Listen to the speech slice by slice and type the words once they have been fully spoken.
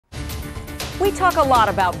We talk a lot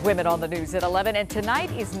about women on the news at 11, and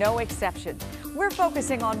tonight is no exception. We're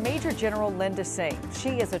focusing on Major General Linda Singh. She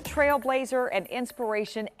is a trailblazer, an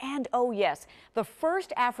inspiration, and oh yes, the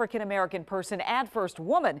first African-American person and first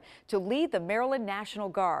woman to lead the Maryland National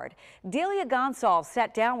Guard. Delia Gonsalves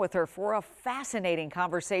sat down with her for a fascinating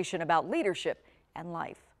conversation about leadership and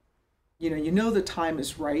life. You know the time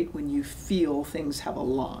is right when you feel things have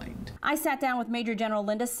aligned. I sat down with Major General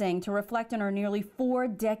Linda Singh to reflect on her nearly 4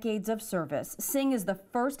 decades of service. Singh is the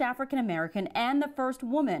first African American and the first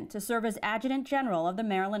woman to serve as Adjutant General of the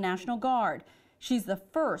Maryland National Guard. She's the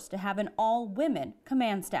first to have an all-women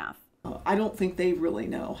command staff. I don't think they really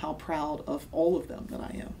know how proud of all of them that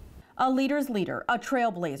I am. A leader's leader, a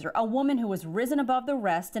trailblazer, a woman who has risen above the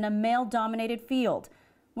rest in a male-dominated field.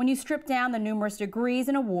 When you strip down the numerous degrees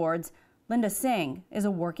and awards, Linda Singh is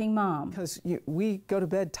a working mom. Because we go to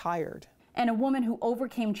bed tired. And a woman who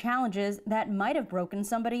overcame challenges that might have broken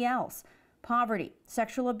somebody else. Poverty,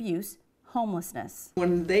 sexual abuse, homelessness.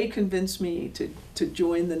 When they convinced me to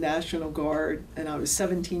join the National Guard and I was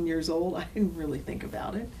 17 years old, I didn't really think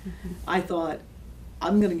about it. I thought,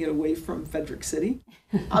 I'm going to get away from Frederick City.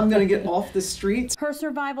 I'm going to get off the streets. Her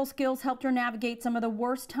survival skills helped her navigate some of the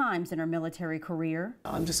worst times in her military career.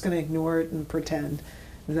 I'm just going to ignore it and pretend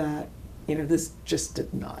that this just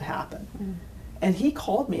did not happen. And he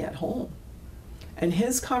called me at home. And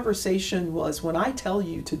his conversation was, when I tell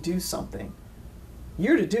you to do something,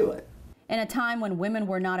 you're to do it. In a time when women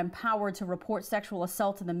were not empowered to report sexual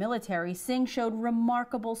assault in the military, Singh showed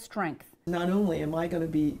remarkable strength. Not only am I going to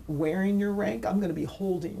be wearing your rank, I'm going to be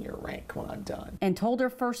holding your rank when I'm done. And told her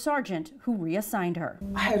first sergeant, who reassigned her.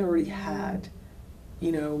 I had already had,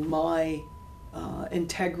 my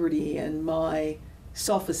integrity and my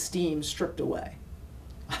self-esteem stripped away.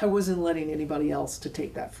 I wasn't letting anybody else to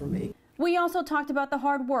take that from me. We also talked about the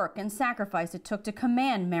hard work and sacrifice it took to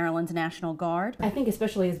command Maryland's National Guard. I think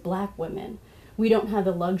especially as black women, we don't have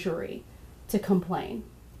the luxury to complain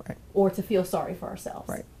or to feel sorry for ourselves.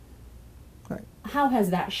 Right. How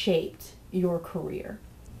has that shaped your career?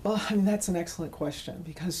 Well, that's an excellent question,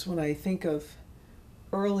 because when I think of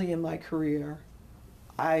early in my career,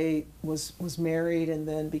 I was married and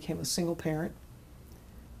then became a single parent.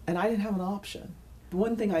 And I didn't have an option.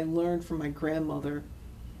 One thing I learned from my grandmother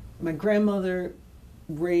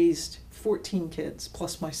raised 14 kids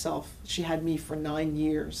plus myself. She had me for 9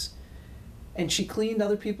 years. And she cleaned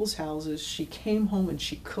other people's houses. She came home and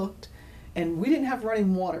she cooked. And we didn't have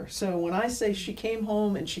running water. So when I say she came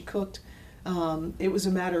home and she cooked, it was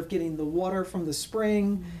a matter of getting the water from the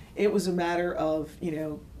spring. It was a matter of,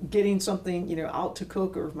 getting something, out to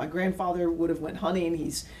cook, or if my grandfather would have went hunting,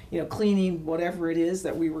 he's, cleaning whatever it is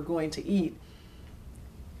that we were going to eat.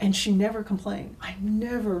 And she never complained. I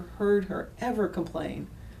never heard her ever complain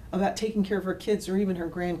about taking care of her kids or even her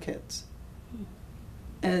grandkids.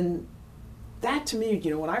 And that to me,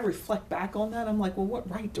 when I reflect back on that, I'm like, well, what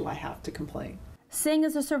right do I have to complain? Singh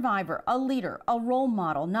is a survivor, a leader, a role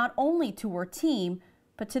model, not only to her team,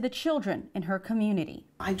 but to the children in her community.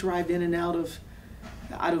 I drive in and out of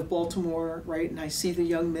Baltimore, and I see the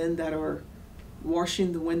young men that are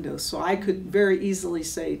washing the windows. So I could very easily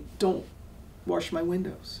say, don't wash my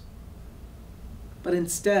windows. But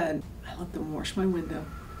instead, I let them wash my window.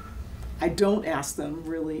 I don't ask them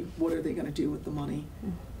really, what are they going to do with the money?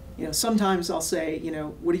 Sometimes I'll say,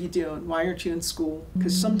 what are you doing? Why aren't you in school?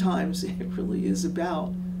 Because sometimes it really is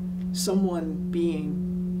about someone being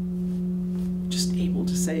just able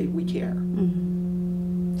to say, we care.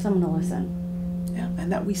 Someone to listen. Yeah,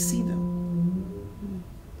 and that we see them.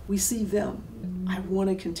 We see them. I want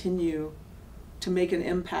to continue to make an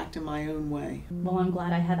impact in my own way. Well, I'm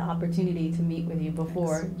glad I had the opportunity to meet with you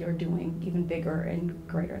before you're doing even bigger and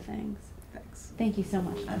greater things. Thanks. Thank you so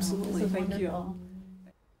much. Absolutely. Thank you.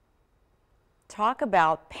 Talk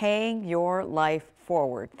about paying your life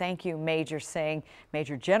forward. Thank you, Major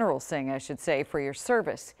General Singh, I should say, for your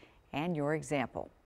service and your example.